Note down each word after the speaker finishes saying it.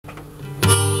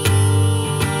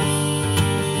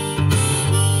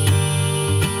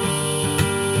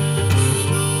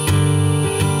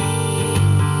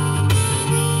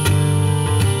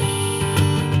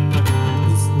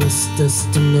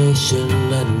destination,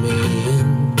 let me in.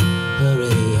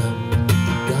 Hurry up,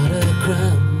 gotta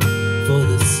cram for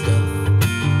this stuff.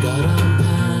 Got on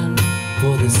pan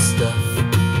for this stuff.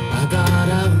 I got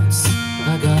outs,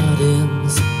 I got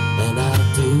ins, and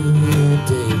I'll do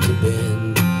day to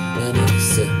bend and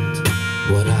accept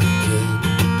what I can.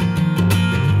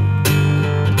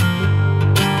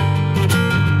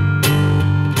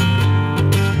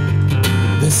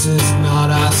 This is not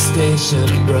our station,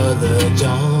 Brother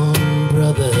John,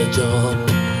 Brother John.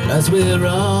 As we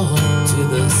rock to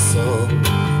the song,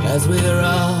 as we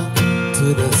rock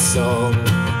to the song.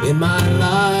 In my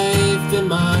life, in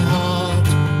my heart,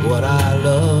 what I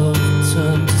love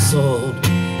turned to salt,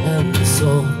 and the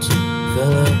salt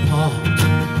fell apart.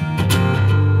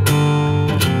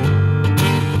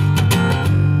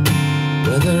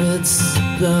 Whether it's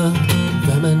the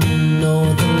famine or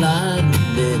the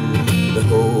lightning, the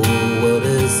whole world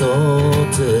is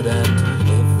altered and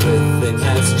everything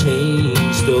has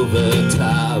changed over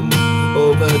time,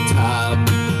 over time,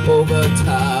 over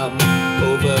time,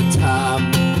 over time,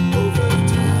 over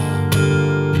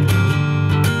time,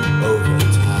 over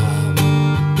time.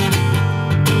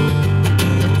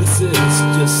 This is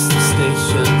just the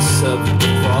stations of the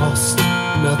frost,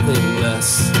 nothing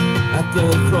less. At the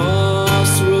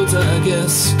crossroads, I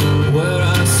guess, where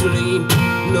I sleep,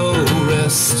 no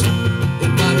rest.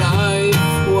 In my life,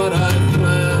 what I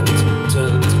planned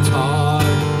turned to tar,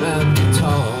 and the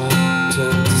tar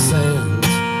turned to sand.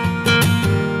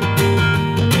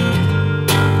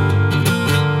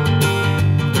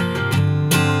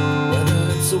 Whether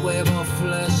it's a wave or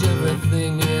flesh,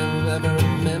 everything you've ever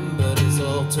remembered is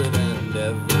altered, and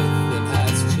everything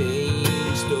has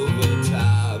changed over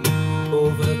time,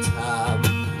 over time,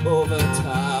 over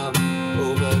time,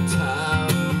 over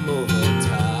time, over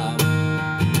time.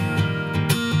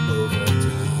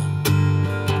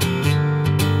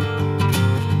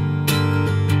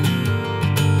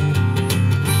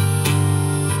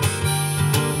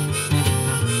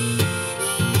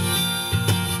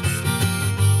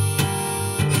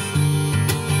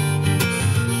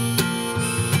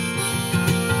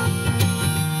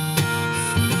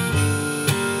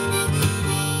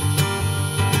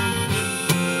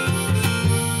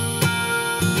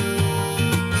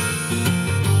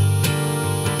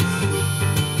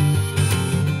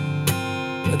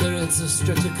 It's a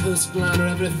stretch of coastline or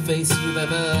every face you've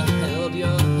ever held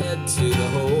your head to. The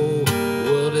whole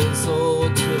world is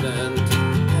altered and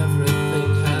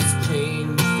everything has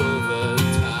changed over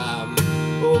time,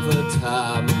 over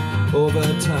time,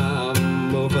 over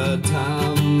time, over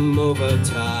time, over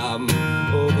time.